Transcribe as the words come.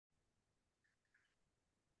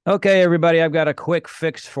Okay, everybody, I've got a quick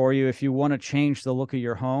fix for you. If you want to change the look of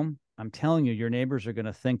your home, I'm telling you, your neighbors are going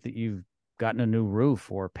to think that you've gotten a new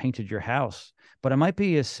roof or painted your house. But it might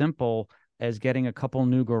be as simple as getting a couple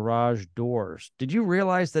new garage doors. Did you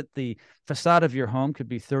realize that the facade of your home could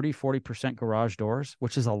be 30–40% garage doors,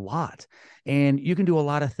 which is a lot? And you can do a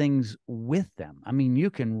lot of things with them. I mean, you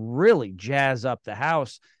can really jazz up the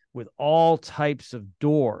house with all types of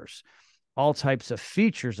doors, all types of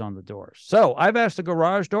features on the doors. So I've asked a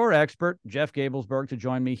garage door expert, Jeff Gabelsberg, to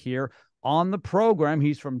join me here on the program.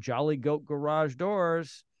 He's from Jolly Goat Garage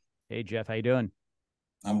Doors. Hey, Jeff, how you doing?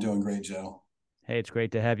 I'm doing great, Joe. Hey, it's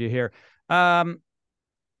great to have you here. Um,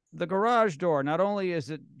 the garage door, not only is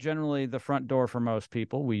it generally the front door for most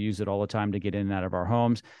people, we use it all the time to get in and out of our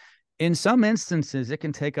homes. In some instances, it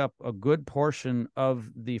can take up a good portion of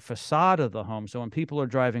the facade of the home. So when people are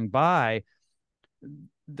driving by,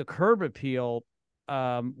 the curb appeal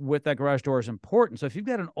with that garage door is important. So if you've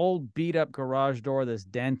got an old beat up garage door that's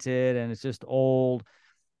dented and it's just old,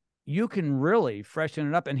 you can really freshen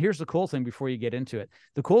it up. And here's the cool thing before you get into it.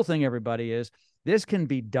 The cool thing, everybody, is this can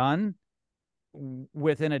be done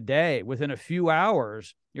within a day, within a few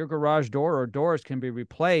hours. Your garage door or doors can be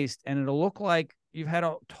replaced and it'll look like you've had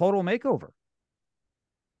a total makeover.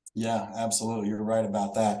 Yeah, absolutely. You're right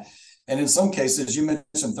about that. And in some cases, you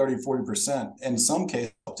mentioned 30–40%. In some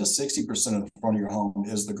cases, up to 60% of the front of your home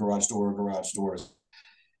is the garage door or garage doors.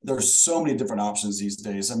 There's so many different options these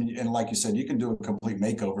days. I mean, and like you said, you can do a complete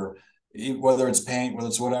makeover, whether it's paint, whether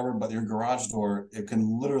it's whatever, but your garage door, it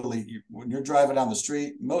can literally, when you're driving down the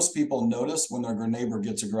street, most people notice when their neighbor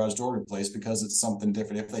gets a garage door replaced because it's something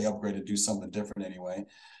different. If they upgrade to do something different anyway.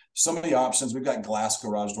 So many options. We've got glass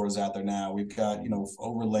garage doors out there now. We've got,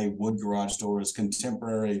 overlay wood garage doors,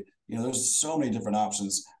 contemporary, there's so many different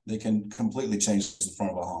options that can completely change the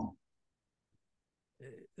front of a home.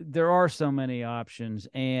 There are so many options,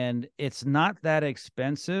 and it's not that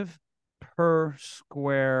expensive per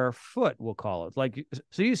square foot, we'll call it. Like,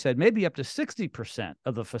 so you said maybe up to 60%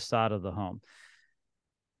 of the facade of the home.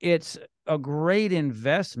 It's a great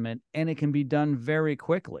investment and it can be done very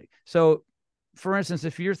quickly. So, for instance,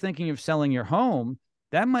 if you're thinking of selling your home,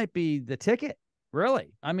 that might be the ticket,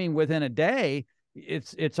 really. I mean, within a day,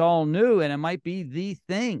 it's all new and it might be the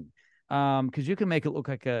thing. Because you can make it look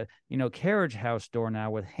like a carriage house door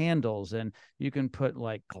now with handles, and you can put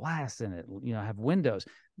like glass in it, have windows.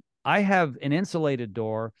 I have an insulated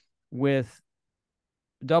door with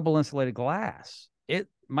double insulated glass.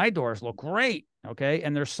 My doors look great, okay,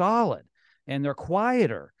 and they're solid and they're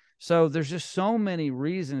quieter. So there's just so many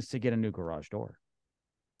reasons to get a new garage door.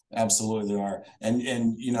 Absolutely, there are, and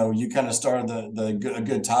you kind of started a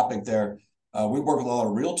good topic there. We work with a lot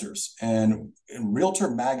of realtors, and in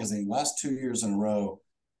Realtor Magazine, last 2 years in a row,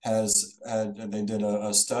 they did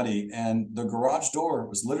a study, and the garage door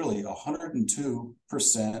was literally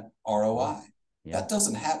 102% Wow. ROI. Yeah. That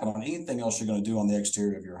doesn't happen on anything else you're going to do on the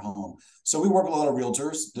exterior of your home. So we work with a lot of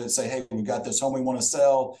realtors that say, "Hey, we got this home we want to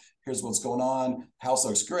sell. Here's what's going on. House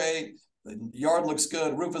looks great. The yard looks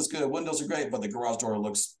good, roof is good, windows are great, but the garage door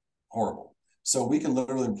looks horrible." So we can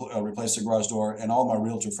literally replace the garage door, and all my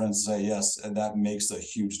realtor friends say yes, and that makes a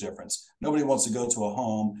huge difference. Nobody wants to go to a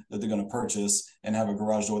home that they're going to purchase and have a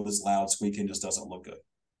garage door that's loud, squeaky, and just doesn't look good.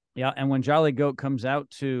 Yeah. And when Jolly Goat comes out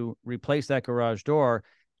to replace that garage door,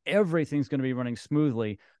 everything's going to be running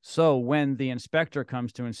smoothly. So when the inspector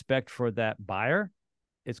comes to inspect for that buyer,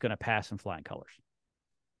 it's going to pass in flying colors.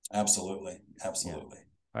 Absolutely, Yeah. absolutely.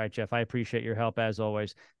 All right, Jeff, I appreciate your help as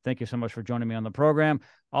always. Thank you so much for joining me on the program.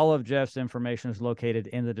 All of Jeff's information is located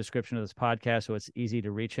in the description of this podcast, so it's easy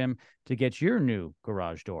to reach him to get your new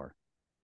garage door